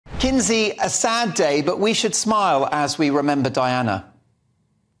Kinsey, a sad day, but we should smile as we remember Diana.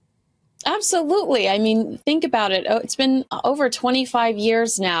 Absolutely. I mean, think about it. It's been over 25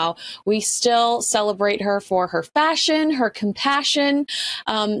 years now. We still celebrate her for her fashion, her compassion.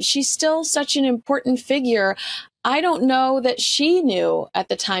 She's still such an important figure. I don't know that she knew at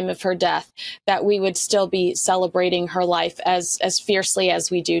the time of her death that we would still be celebrating her life as fiercely as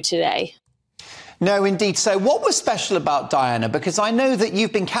we do today. No, indeed. So what was special about Diana? Because I know that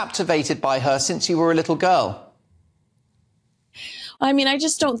you've been captivated by her since you were a little girl. I mean, I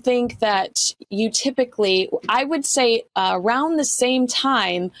just don't think that you typically, I would say around the same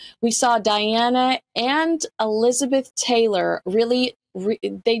time, we saw Diana and Elizabeth Taylor really,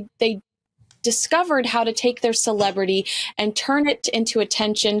 they discovered how to take their celebrity and turn it into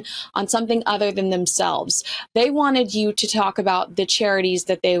attention on something other than themselves. They wanted you to talk about the charities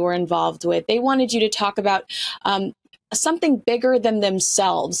that they were involved with. They wanted you to talk about something bigger than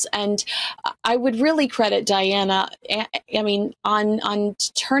themselves. And I would really credit Diana, I mean, on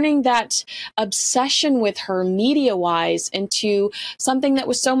turning that obsession with her media-wise into something that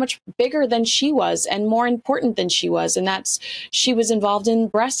was so much bigger than she was and more important than she was. And that's, she was involved in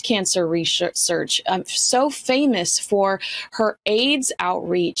breast cancer research, so famous for her AIDS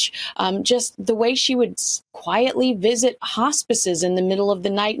outreach, just the way she would quietly visit hospices in the middle of the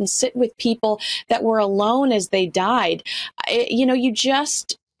night and sit with people that were alone as they died. You know, you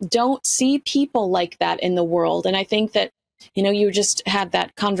just don't see people like that in the world. And I think that, you know, you just had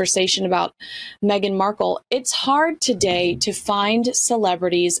that conversation about Meghan Markle. It's hard today to find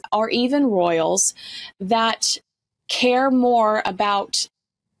celebrities or even royals that care more about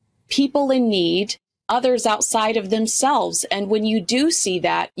people in need, others outside of themselves. And when you do see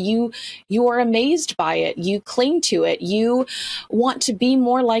that, you are amazed by it. You cling to it. You want to be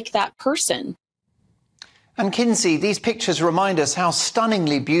more like that person. And Kinsey, these pictures remind us how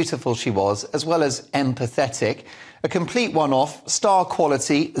stunningly beautiful she was, as well as empathetic. A complete one-off, star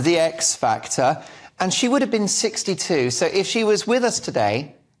quality, the X Factor. And she would have been 62. So if she was with us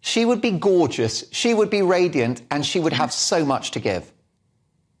today, she would be gorgeous, she would be radiant, and she would have so much to give.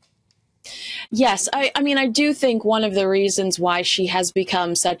 Yes, I mean, I do think one of the reasons why she has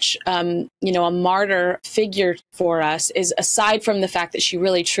become such, you know, a martyr figure for us is, aside from the fact that she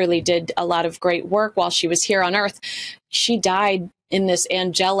really, truly did a lot of great work while she was here on Earth, she died in this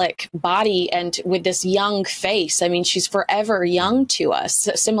angelic body and with this young face. I mean, she's forever young to us,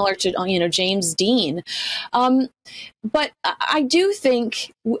 similar to, you know, James Dean. But I do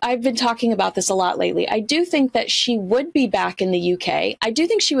think, I've been talking about this a lot lately, I do think that she would be back in the UK. I do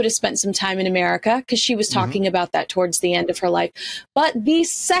think she would have spent some time in America, because she was talking about that towards the end of her life. But the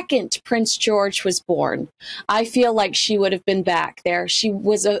second Prince George was born, I feel like she would have been back there. She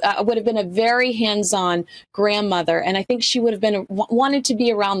was would have been a very hands-on grandmother, and I think she would have been wanted to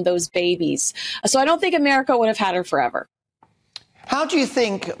be around those babies. So I don't think America would have had her forever. How do you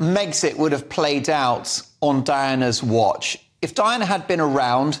think Megxit would have played out on Diana's watch? If Diana had been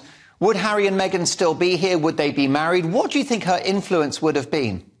around, would Harry and Meghan still be here? Would they be married? What do you think her influence would have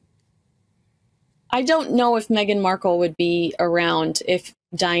been? I don't know if Meghan Markle would be around if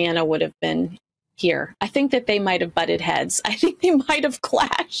Diana would have been here. I think that they might have butted heads. I think they might have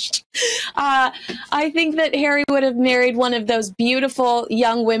clashed. I think that Harry would have married one of those beautiful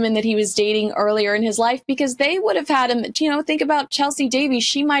young women that he was dating earlier in his life, because they would have had him, you know, think about Chelsea Davies.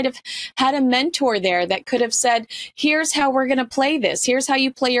 She might have had a mentor there that could have said, here's how we're going to play this. Here's how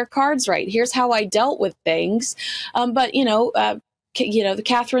you play your cards right. Here's how I dealt with things. But, you know, the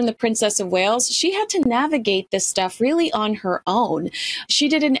Catherine, the Princess of Wales, she had to navigate this stuff really on her own. She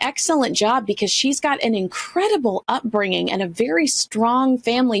did an excellent job because she's got an incredible upbringing and a very strong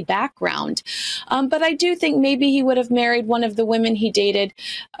family background. But I do think maybe he would have married one of the women he dated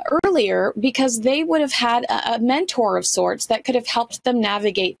earlier, because they would have had a mentor of sorts that could have helped them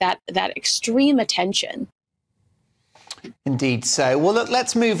navigate that extreme attention. Indeed so. Well, look,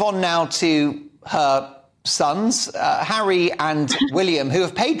 let's move on now to her sons, Harry and William, who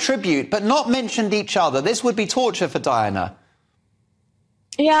have paid tribute but not mentioned each other. This would be torture for Diana.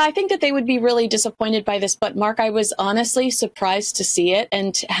 Yeah, I think that they would be really disappointed by this. But Mark, I was honestly surprised to see it,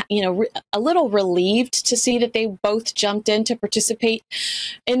 and, you know, a little relieved to see that they both jumped in to participate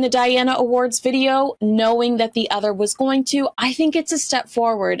in the Diana Awards video, knowing that the other was going to. I think it's a step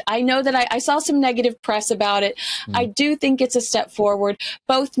forward. I know that I saw some negative press about it. I do think it's a step forward.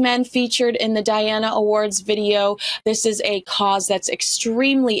 Both men featured in the Diana Awards video. This is a cause that's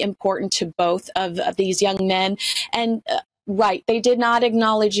extremely important to both of these young men. And right, they did not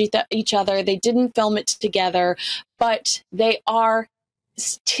acknowledge each other. They didn't film it together, but they are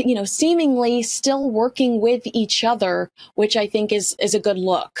seemingly still working with each other, which I think is a good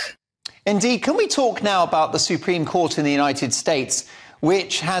look. Indeed. Can we talk now about the Supreme Court in the United States,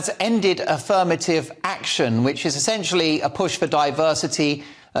 which has ended affirmative action, which is essentially a push for diversity,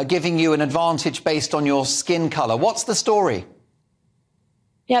 giving you an advantage based on your skin color? What's the story?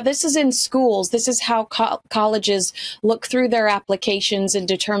 Yeah, this is in schools. This is how colleges look through their applications and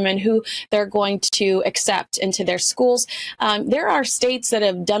determine who they're going to accept into their schools. There are states that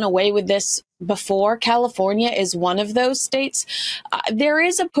have done away with this before. California is one of those states. There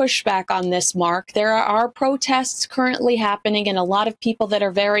is a pushback on this, Mark. There are protests currently happening, and a lot of people that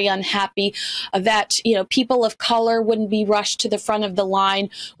are very unhappy that, people of color wouldn't be rushed to the front of the line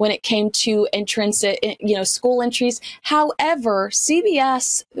when it came to entrance, school entries. However,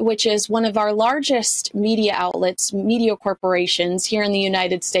 CBS, which is one of our largest media outlets, media corporations here in the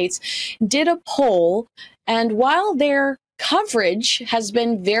United States, did a poll, and while their coverage has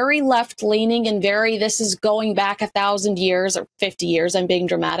been very left-leaning and this is going back 1,000 years or 50 years, I'm being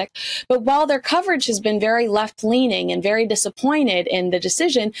dramatic, but while their coverage has been very left-leaning and very disappointed in the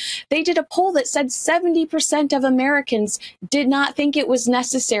decision, they did a poll that said 70% of Americans did not think it was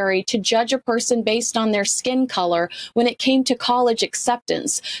necessary to judge a person based on their skin color when it came to college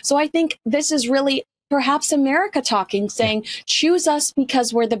acceptance. So I think this is really perhaps America talking, saying, choose us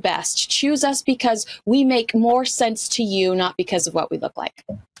because we're the best. Choose us because we make more sense to you, not because of what we look like.